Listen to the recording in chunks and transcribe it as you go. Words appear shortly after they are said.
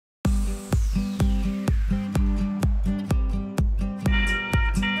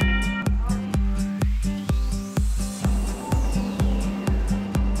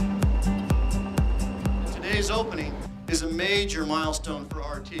major milestone for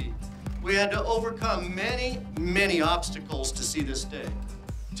RT. We had to overcome many, many obstacles to see this day.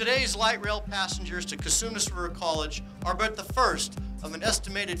 Today's light rail passengers to Cosumnes River College are but the first of an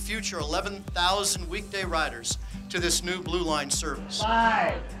estimated future 11,000 weekday riders to this new Blue Line service.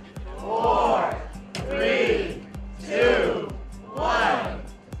 5, 4, 3, 2, 1.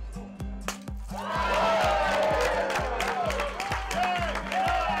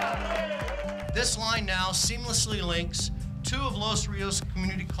 This line now seamlessly links two of Los Rios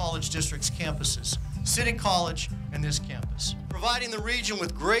Community College District's campuses, City College and this campus, providing the region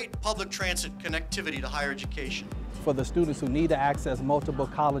with great public transit connectivity to higher education. For the students who need to access multiple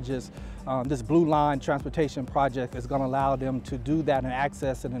colleges, this Blue Line transportation project is going to allow them to do that and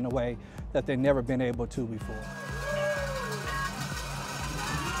access it in a way that they've never been able to before.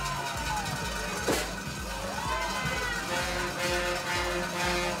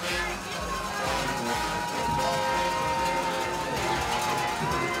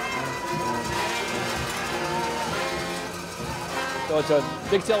 So it's a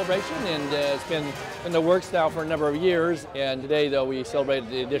big celebration, and it's been in the works now for a number of years, and today, though, we celebrated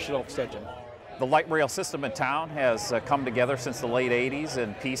the additional extension. The light rail system in town has come together since the late 80s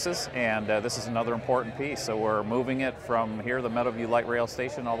in pieces, and this is another important piece. So we're moving it from here, the Meadowview Light Rail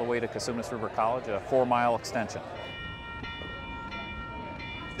Station, all the way to Cosumnes River College, a 4-mile extension.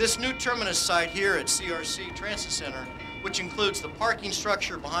 This new terminus site here at CRC Transit Center, which includes the parking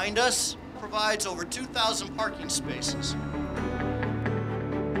structure behind us, provides over 2,000 parking spaces.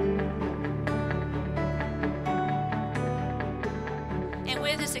 And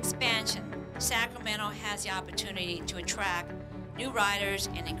with this expansion, Sacramento has the opportunity to attract new riders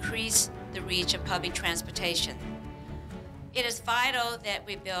and increase the reach of public transportation. It is vital that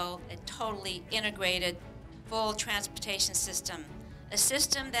we build a totally integrated, full transportation system, a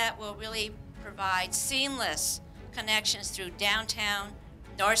system that will really provide seamless connections through downtown,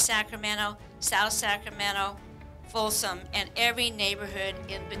 North Sacramento, South Sacramento, Folsom, and every neighborhood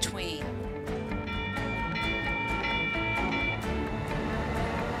in between.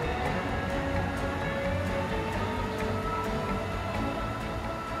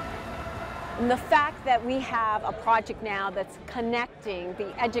 And the fact that we have a project now that's connecting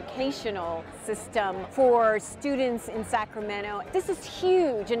the educational system for students in Sacramento, this is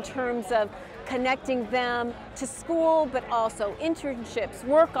huge in terms of connecting them to school, but also internships,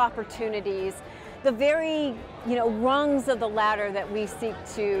 work opportunities, the very rungs of the ladder that we seek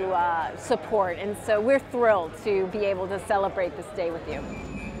to support. And so we're thrilled to be able to celebrate this day with you.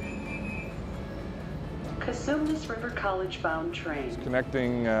 Cosumnes River College bound train.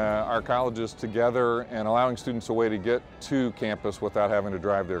 Connecting our colleges together and allowing students a way to get to campus without having to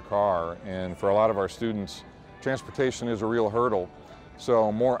drive their car. And for a lot of our students, transportation is a real hurdle.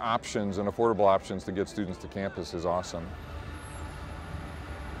 So more options and affordable options to get students to campus is awesome.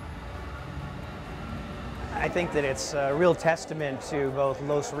 I think that it's a real testament to both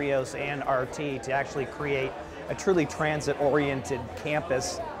Los Rios and RT to actually create a truly transit-oriented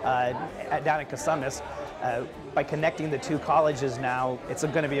campus down in Cosumnes. By connecting the two colleges now, it's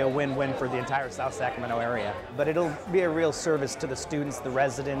going to be a win-win for the entire South Sacramento area. But it'll be a real service to the students, the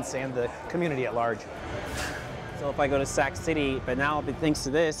residents, and the community at large. So if I go to Sac City, but now thanks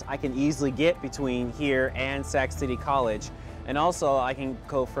to this, I can easily get between here and Sac City College. And also I can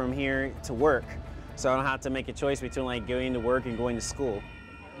go from here to work. So I don't have to make a choice between like going to work and going to school.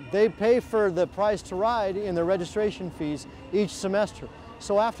 They pay for the price to ride in their registration fees each semester.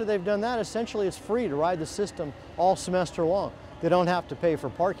 So after they've done that, essentially it's free to ride the system all semester long. They don't have to pay for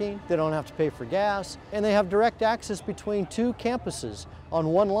parking, they don't have to pay for gas, and they have direct access between two campuses on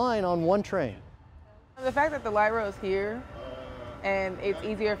one line on one train. The fact that the light rail is here and it's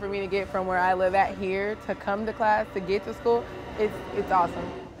easier for me to get from where I live at here to come to class, to get to school, it's awesome.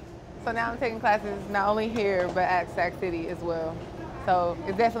 So now I'm taking classes not only here, but at Sac City as well. So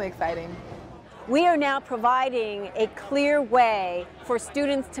it's definitely exciting. We are now providing a clear way for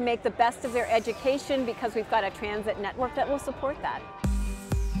students to make the best of their education because we've got a transit network that will support that.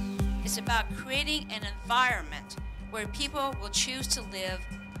 It's about creating an environment where people will choose to live,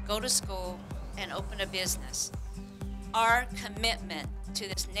 go to school, and open a business. Our commitment to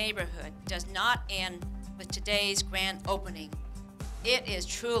this neighborhood does not end with today's grand opening. It is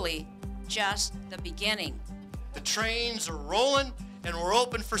truly just the beginning. The trains are rolling and we're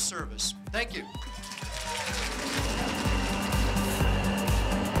open for service. Thank you.